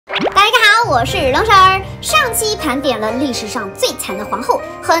我是冷婶儿。上期盘点了历史上最惨的皇后，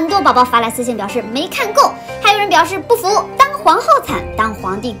很多宝宝发来私信表示没看够，还有人表示不服，当皇后惨，当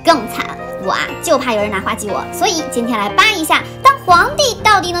皇帝更惨。我就怕有人拿话激我，所以今天来扒一下当皇帝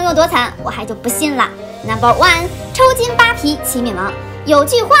到底能有多惨，我还就不信了。Number one， 抽筋扒皮齐闵王。有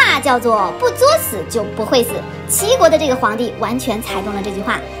句话叫做不作死就不会死，齐国的这个皇帝完全踩中了这句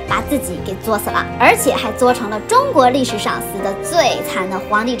话，把自己给作死了，而且还作成了中国历史上死得最惨的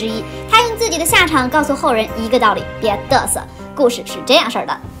皇帝之一。他用自己的下场告诉后人一个道理：别嘚瑟。故事是这样式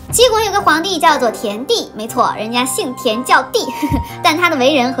的。齐国有个皇帝叫做田地，没错，人家姓田叫地，但他的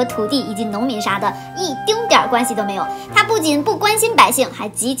为人和土地以及农民啥的一丁点关系都没有。他不仅不关心百姓，还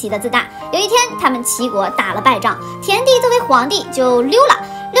极其的自大。有一天，他们齐国打了败仗，田地作为皇帝就溜了。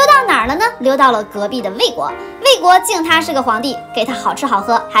溜到哪儿了呢？溜到了隔壁的魏国。魏国敬他是个皇帝，给他好吃好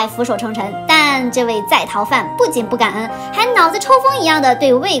喝，还俯首称臣。但这位在逃犯不仅不感恩，还脑子抽风一样的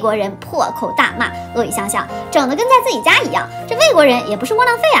对魏国人破口大骂，恶语相向，整得跟在自己家一样。这魏国人也不是窝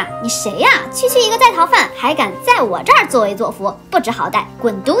囊废啊，你谁呀？区区一个在逃犯，还敢在我这儿作威作福，不知好歹，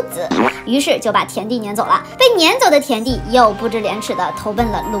滚犊子！于是就把田地撵走了。被撵走的田地又不知廉耻的投奔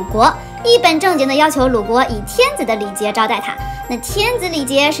了鲁国，一本正经的要求鲁国以天子的礼节招待他。那天子礼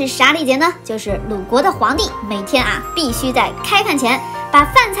节是啥礼节呢？就是鲁国的皇帝每天必须在开饭前把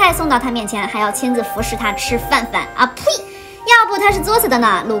饭菜送到他面前，还要亲自服侍他吃饭啊呸！要不他是作死的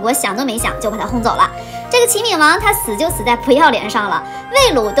呢，鲁国想都没想就把他轰走了。这个齐闵王他死就死在不要脸上了。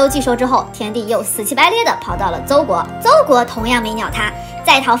魏鲁都拒收之后，田地又死乞白咧的跑到了邹国，邹国同样没鸟他，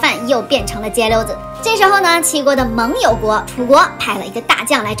在逃犯又变成了街溜子。这时候呢，齐国的盟友国楚国派了一个大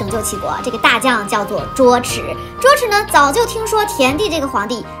将来拯救齐国，这个大将叫做卓齿。卓齿呢早就听说田地这个皇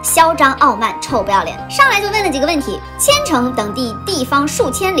帝嚣张傲慢臭不要脸，上来就问了几个问题：千城等地地方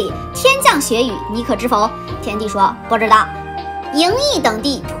数千里，天降雪雨，你可知否？田地说不知道。营邑等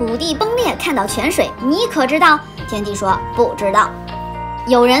地土地崩裂，看到泉水，你可知道？田地说不知道。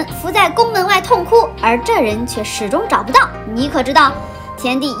有人伏在宫门外痛哭，而这人却始终找不到，你可知道？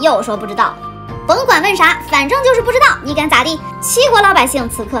田地又说不知道。甭管问啥，反正就是不知道，你敢咋地？齐国老百姓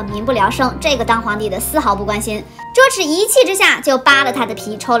此刻民不聊生，这个当皇帝的丝毫不关心。卓齿一气之下就扒了他的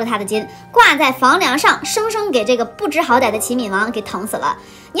皮，抽了他的筋，挂在房梁上，生生给这个不知好歹的齐闵王给疼死了。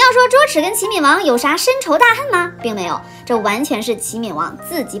你要说卓齿跟齐闵王有啥深仇大恨吗？并没有，这完全是齐闵王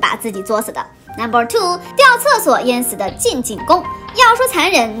自己把自己作死的。Number two， 掉厕所淹死的晋景公。要说残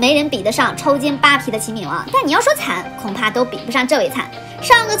忍，没人比得上抽筋扒皮的齐闵王，但你要说惨，恐怕都比不上这位惨。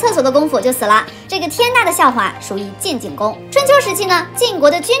上个厕所的功夫就死了，这个天大的笑话属于晋景公。春秋时期呢，晋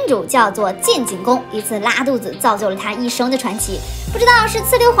国的君主叫做晋景公，一次拉肚子造就了他一生的传奇。不知道是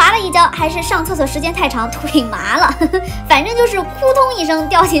呲溜滑了一跤，还是上厕所时间太长腿麻了，反正就是扑通一声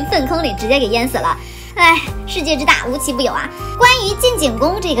掉进粪坑里，直接给淹死了。哎，世界之大，无奇不有啊！关于晋景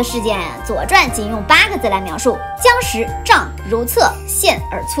公这个事件，《左传》仅用8个字来描述：将食杖如厕，陷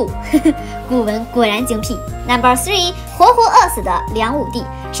而卒。古文果然精辟。Number three， 活活饿死的梁武帝。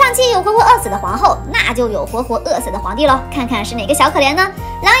上期有活活饿死的皇后，那就有活活饿死的皇帝喽。看看是哪个小可怜呢？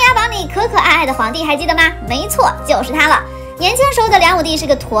《琅琊榜》里可可爱爱的皇帝还记得吗？没错，就是他了。年轻时候的梁武帝是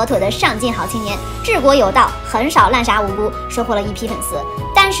个妥妥的上进好青年，治国有道，很少滥杀无辜，收获了一批粉丝。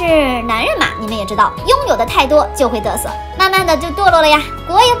但是男人嘛，你们也知道，拥有的太多就会嘚瑟，慢慢的就堕落了呀，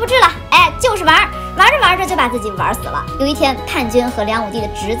国也不治了，就是玩着玩着就把自己玩死了。有一天，叛军和梁武帝的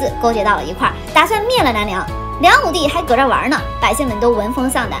侄子勾结到了一块儿，打算灭了南梁。梁武帝还搁这玩呢，百姓们都闻风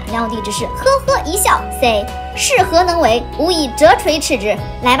丧胆，梁武帝只是呵呵一笑 ，say 是何能为，吾以折锤斥之。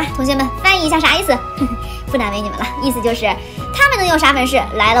来吧，同学们，翻译一下啥意思？不难为你们了，意思就是他们能有啥本事，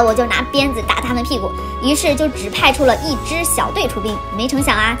来了我就拿鞭子打他们屁股。于是就只派出了一支小队出兵，没成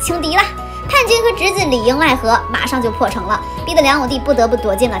想轻敌了。叛军和侄子里应外合，马上就破城了，逼得梁武帝不得不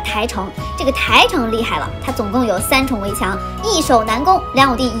躲进了台城。这个台城厉害了，它总共有3重围墙，易守难攻。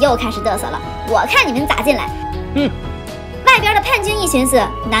梁武帝又开始嘚瑟了，我看你们咋进来。外边的叛军一寻思，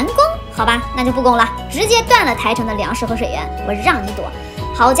难攻，好吧，那就不攻了，直接断了台城的粮食和水源，我让你躲。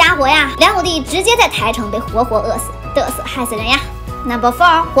好家伙呀，梁武帝直接在台城被活活饿死，嘚瑟害死人呀。Number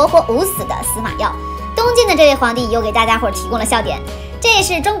four， 活活捂死的司马曜。东晋的这位皇帝又给大家伙提供了笑点，这也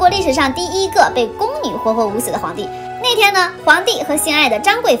是中国历史上第一个被宫女活活捂死的皇帝。那天呢，皇帝和心爱的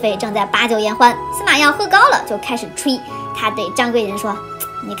张贵妃正在把酒言欢，司马曜喝高了就开始吹，他对张贵人说，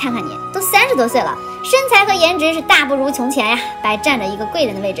你看看你都30多岁了，身材和颜值是大不如从前呀，白占着一个贵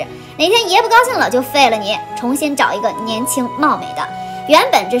人的位置，哪天爷不高兴了就废了你，重新找一个年轻貌美的。原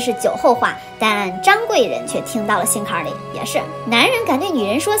本这是酒后话，但张贵人却听到了心坎里，也是男人敢对女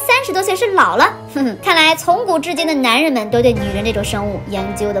人说30多岁是老了，看来从古至今的男人们都对女人这种生物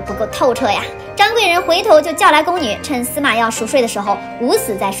研究的不够透彻呀。张贵人回头就叫来宫女，趁司马曜熟睡的时候捂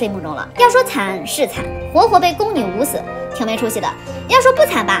死在睡梦中了。要说惨是惨，活活被宫女捂死，挺没出息的。要说不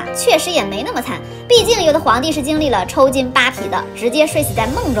惨吧，确实也没那么惨，毕竟有的皇帝是经历了抽筋扒皮的，直接睡死在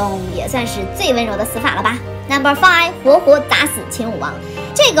梦中，也算是最温柔的死法了吧。Number 5，活活砸死秦武王。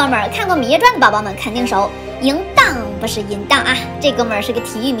这哥们儿看过《芈月传》的宝宝们肯定熟，嬴荡不是淫荡啊，这哥们儿是个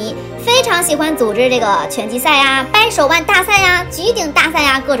体育迷，非常喜欢组织这个拳击赛呀、掰手腕大赛呀、举鼎大赛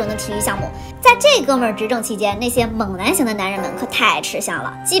呀，各种的体育项目。在这哥们儿执政期间，那些猛男型的男人们可太吃香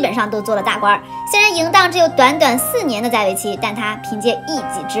了，基本上都做了大官。虽然嬴荡只有短短4年的在位期，但他凭借一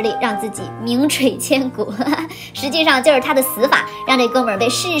己之力让自己名垂千古。实际上就是他的死法，让这哥们儿被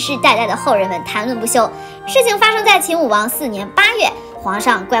世世代代的后人们谈论不休。事情发生在秦武王4年8月，皇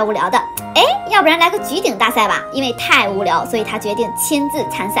上怪无聊的，要不然来个举鼎大赛吧？因为太无聊，所以他决定亲自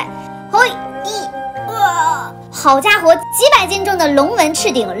参赛。好家伙，几百斤重的龙纹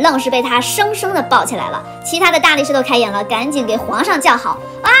赤鼎愣是被他生生的抱起来了。其他的大力士都开眼了，赶紧给皇上叫好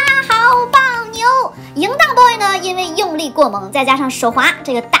啊，好棒牛！嬴荡 boy 呢，因为用力过猛，再加上手滑，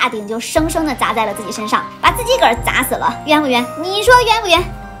这个大鼎就生生的砸在了自己身上，把自己个儿砸死了，冤不冤？你说冤不冤？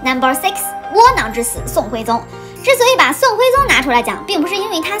 Number 6， 窝囊致死宋徽宗。之所以把宋徽宗拿出来讲，并不是因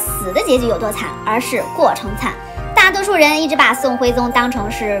为他死的结局有多惨，而是过程惨。大多数人一直把宋徽宗当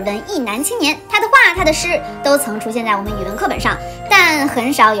成是文艺男青年，他的话、他的诗都曾出现在我们语文课本上，但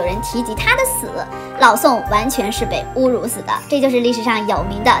很少有人提及他的死。老宋完全是被侮辱死的，这就是历史上有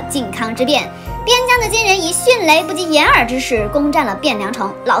名的靖康之变。边疆的金人以迅雷不及掩耳之势攻占了汴梁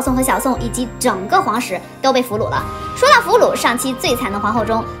城，老宋和小宋以及整个皇室都被俘虏了。说到俘虏，上期最惨的皇后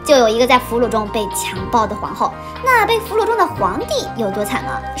中就有一个在俘虏中被强暴的皇后。那被俘虏中的皇帝有多惨呢？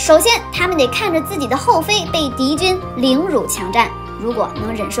首先，他们得看着自己的后妃被敌军凌辱强占。如果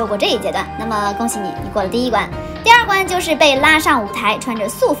能忍受过这一阶段，那么恭喜你，你过了第一关。第二关就是被拉上舞台，穿着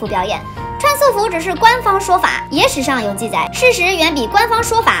素服表演。穿素服只是官方说法，野史上有记载，事实远比官方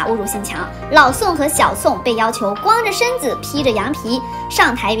说法侮辱性强。老宋和小宋被要求光着身子，披着羊皮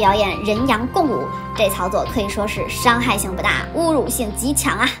上台表演人羊共舞，这操作可以说是伤害性不大，侮辱性极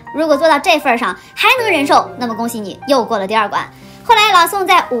强啊！如果做到这份上还能忍受，那么恭喜你又过了第二关。后来老宋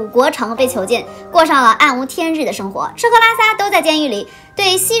在五国城被囚禁，过上了暗无天日的生活，吃喝拉撒都在监狱里。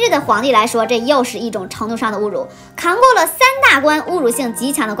对昔日的皇帝来说，这又是一种程度上的侮辱。扛过了3大关侮辱性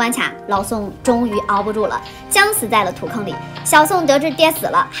极强的关卡，老宋终于熬不住了，将死在了土坑里。小宋得知爹死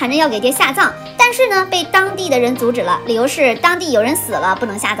了，喊着要给爹下葬，但是呢，被当地的人阻止了，理由是当地有人死了不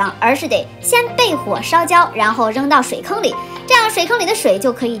能下葬，而是得先被火烧焦，然后扔到水坑里，这样水坑里的水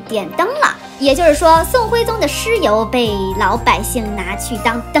就可以点灯了。也就是说，宋徽宗的尸油被老百姓拿去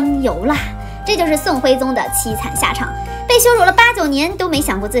当灯油了。这就是宋徽宗的凄惨下场，被羞辱了8、9年都没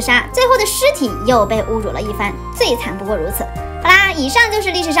想过自杀，最后的尸体又被侮辱了一番，最惨不过如此。好啦，以上就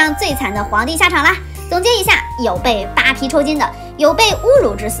是历史上最惨的皇帝下场啦。总结一下，有被扒皮抽筋的，有被侮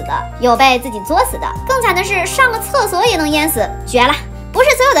辱致死的，有被自己作死的，更惨的是上个厕所也能淹死，绝了！不是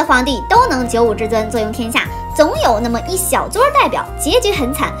所有的皇帝都能95之尊坐拥天下，总有那么一小撮代表结局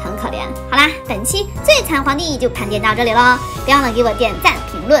很惨很可怜。好啦，本期最惨皇帝就盘点到这里了，别忘了给我点赞、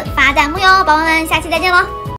评论、发弹幕哟，宝宝们，下期再见喽！